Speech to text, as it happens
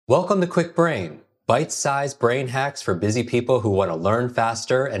Welcome to Kwik Brain, bite-sized brain hacks for busy people who want to learn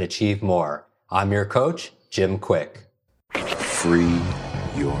faster and achieve more. I'm your coach, Jim Kwik. Free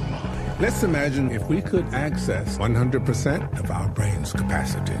your mind. Let's imagine if we could access 100% of our brain's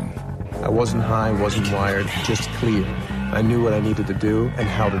capacity. I wasn't high, wasn't wired, just clear. I knew what I needed to do and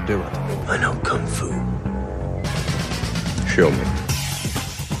how to do it. I know Kung Fu. Show me.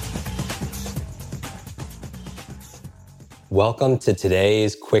 Welcome to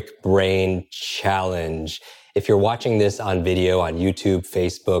today's Kwik Brain Challenge. If you're watching this on video on YouTube,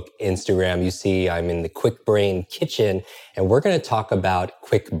 Facebook, Instagram, you see I'm in the Kwik Brain kitchen, and we're going to talk about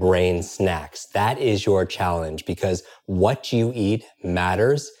Kwik Brain snacks. That is your challenge because what you eat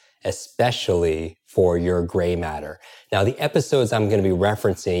matters, especially for your gray matter. Now, the episodes I'm going to be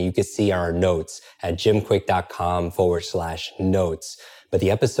referencing, you can see our notes at jimkwik.com/notes. But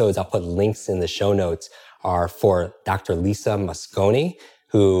the episodes, I'll put links in the show notes, are for Dr. Lisa Mosconi,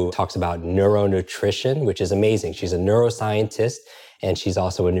 who talks about neuronutrition, which is amazing. She's a neuroscientist and she's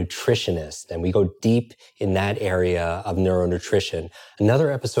also a nutritionist. And we go deep in that area of neuronutrition.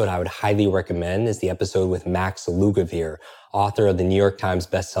 Another episode I would highly recommend is the episode with Max Lugavere, author of the New York Times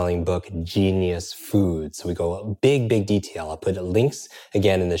bestselling book, Genius Foods. So we go big detail. I'll put links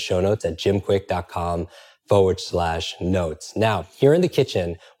again in the show notes at jimkwik.com/notes. Now, here in the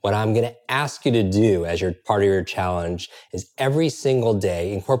kitchen, what I'm going to ask you to do as your part of your challenge is every single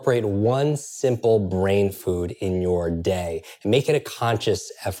day, incorporate one simple brain food in your day and make it a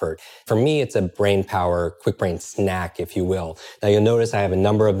conscious effort. For me, it's a brain power, Kwik Brain snack, if you will. Now, you'll notice I have a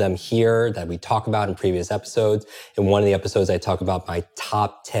number of them here that we talk about in previous episodes. In one of the episodes, I talk about my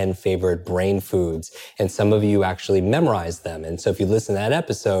top 10 favorite brain foods, and some of you actually memorize them. And so if you listen to that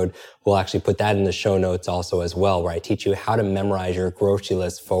episode, we'll actually put that in the show notes also as well, where I teach you how to memorize your grocery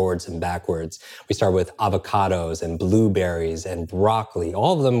list forwards and backwards. We start with avocados and blueberries and broccoli.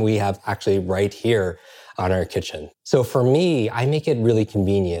 All of them we have actually right here on our kitchen. So for me, I make it really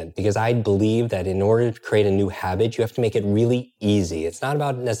convenient because I believe that in order to create a new habit, you have to make it really easy. It's not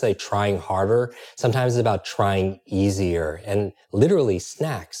about necessarily trying harder. Sometimes it's about trying easier and literally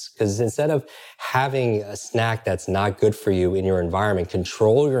snacks. Because instead of having a snack that's not good for you in your environment,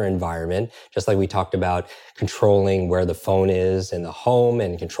 control your environment, just like we talked about controlling where the phone is in the home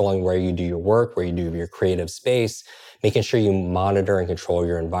and controlling where you do your work, where you do your creative space, making sure you monitor and control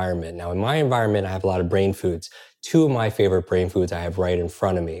your environment. Now, in my environment, I have a lot of brain foods. Two of my favorite brain foods I have right in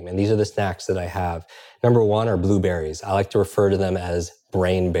front of me, and these are the snacks that I have. Number one are blueberries. I like to refer to them as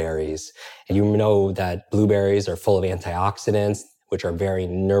brain berries. And you know that blueberries are full of antioxidants, which are very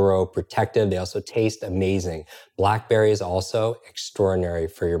neuroprotective. They also taste amazing. Blackberries also extraordinary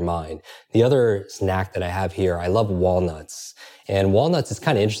for your mind. The other snack that I have here, I love walnuts. And walnuts is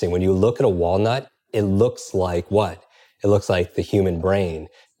kind of interesting. When you look at a walnut, it looks like what? It looks like the human brain.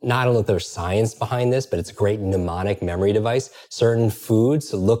 Not only there's science behind this, but it's a great mnemonic memory device. Certain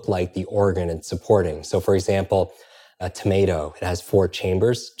foods look like the organ it's supporting. So for example, a tomato, it has 4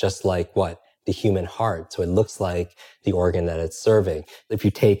 chambers, just like what? The human heart. So it looks like the organ that it's serving. If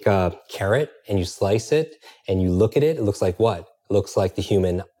you take a carrot and you slice it and you look at it, it looks like what? It looks like the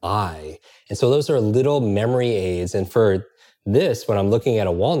human eye. And so those are little memory aids. And for this, when I'm looking at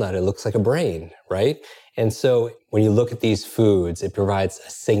a walnut, it looks like a brain, right? And so when you look at these foods, it provides a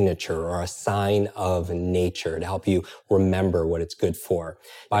signature or a sign of nature to help you remember what it's good for.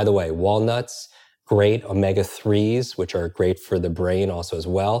 By the way, walnuts, great omega-3s, which are great for the brain also as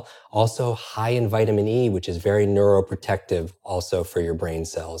well. Also high in vitamin E, which is very neuroprotective also for your brain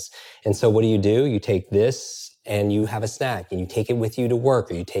cells. And so what do? You take this and you have a snack and you take it with you to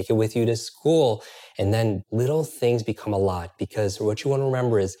work or you take it with you to school. And then little things become a lot because what you want to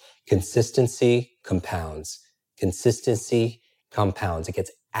remember is consistency compounds. Consistency compounds. It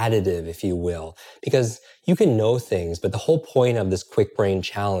gets additive, if you will, because you can know things, but the whole point of this Kwik Brain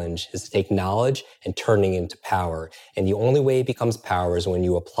Challenge is to take knowledge and turning it into power. And the only way it becomes power is when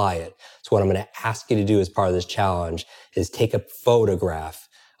you apply it. So what I'm going to ask you to do as part of this challenge is take a photograph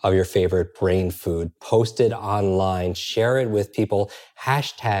of your favorite brain food, post it online, share it with people,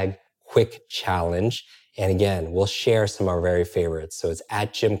 #KwikChallenge. And again, we'll share some of our very favorites. So it's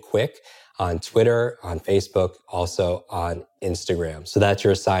at Jim Kwik on Twitter, on Facebook, also on Instagram. So that's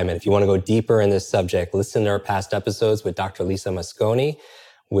your assignment. If you want to go deeper in this subject, listen to our past episodes with Dr. Lisa Mosconi,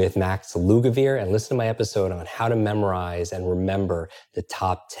 with Max Lugavere, and listen to my episode on how to memorize and remember the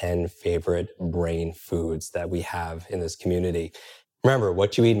top 10 favorite brain foods that we have in this community. Remember,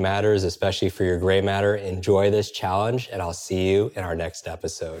 what you eat matters, especially for your gray matter. Enjoy this challenge, and I'll see you in our next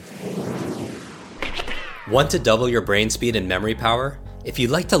episode. Want to double your brain speed and memory power? If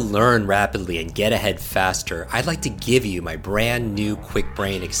you'd like to learn rapidly and get ahead faster, I'd like to give you my brand new Kwik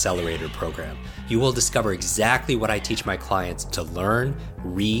Brain Accelerator program. You will discover exactly what I teach my clients to learn,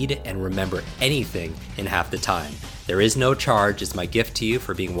 read, and remember anything in half the time. There is no charge. It's my gift to you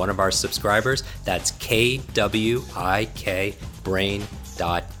for being one of our subscribers. That's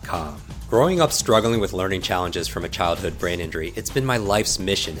kwikbrain.com. Growing up struggling with learning challenges from a childhood brain injury, it's been my life's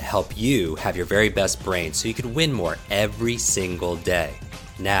mission to help you have your very best brain so you can win more every single day.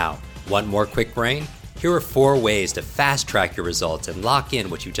 Now, want more Kwik Brain? Here are 4 ways to fast track your results and lock in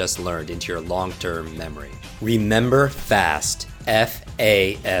what you just learned into your long-term memory. Remember FAST,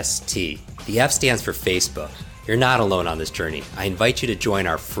 F-A-S-T. The F stands for Facebook. You're not alone on this journey. I invite you to join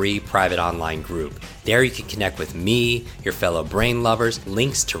our free private online group. There you can connect with me, your fellow brain lovers,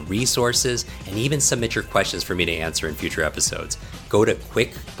 links to resources, and even submit your questions for me to answer in future episodes. Go to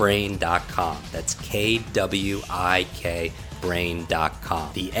kwikbrain.com. That's Kwik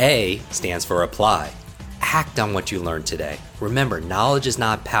brain.com. The A stands for apply. Act on what you learned today. Remember, knowledge is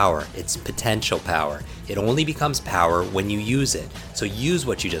not power, it's potential power. It only becomes power when you use it. So use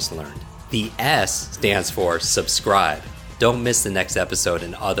what you just learned. The S stands for subscribe. Don't miss the next episode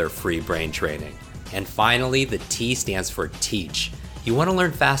and other free brain training. And finally, the T stands for teach. You want to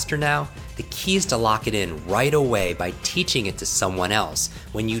learn faster now? The key is to lock it in right away by teaching it to someone else.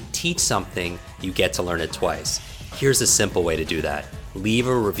 When you teach something, you get to learn it twice. Here's a simple way to do that. Leave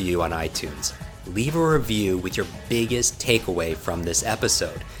a review on iTunes. Leave a review with your biggest takeaway from this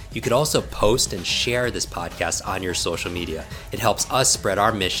episode. You could also post and share this podcast on your social media. It helps us spread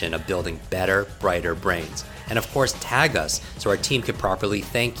our mission of building better, brighter brains. And of course, tag us so our team can properly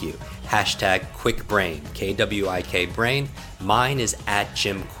thank you. Hashtag KwikBrain, K-W-I-K Brain. Mine is at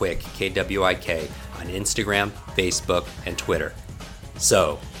Jim Kwik, K-W-I-K, on Instagram, Facebook, and Twitter.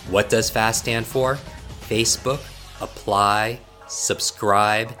 So, what does FAST stand for? Facebook, apply,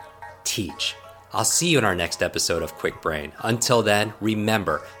 subscribe, teach. I'll see you in our next episode of Kwik Brain. Until then,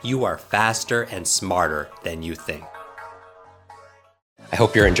 remember, you are faster and smarter than you think. I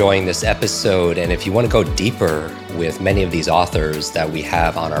hope you're enjoying this episode. And if you want to go deeper with many of these authors that we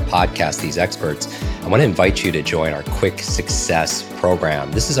have on our podcast, these experts, I want to invite you to join our Kwik Success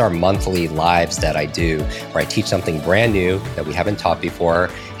program. This is our monthly lives that I do, where I teach something brand new that we haven't taught before,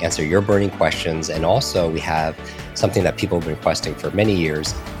 answer your burning questions, and also we have something that people have been requesting for many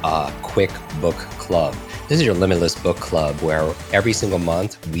years, a Kwik Book Club. This is your limitless book club where every single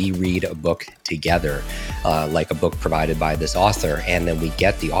month we read a book together, like a book provided by this author. And then we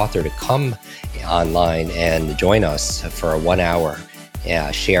get the author to come online and join us for a 1 hour,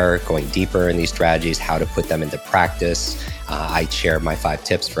 share going deeper in these strategies, how to put them into practice. I share my 5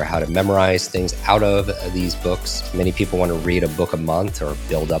 tips for how to memorize things out of these books. Many people want to read a book a month or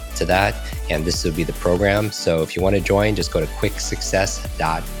build up to that, and this would be the program. So if you want to join, just go to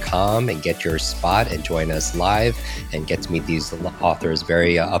kwiksuccess.com and get your spot and join us live and get to meet these authors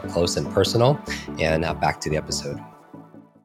very up close and personal. And back to the episode.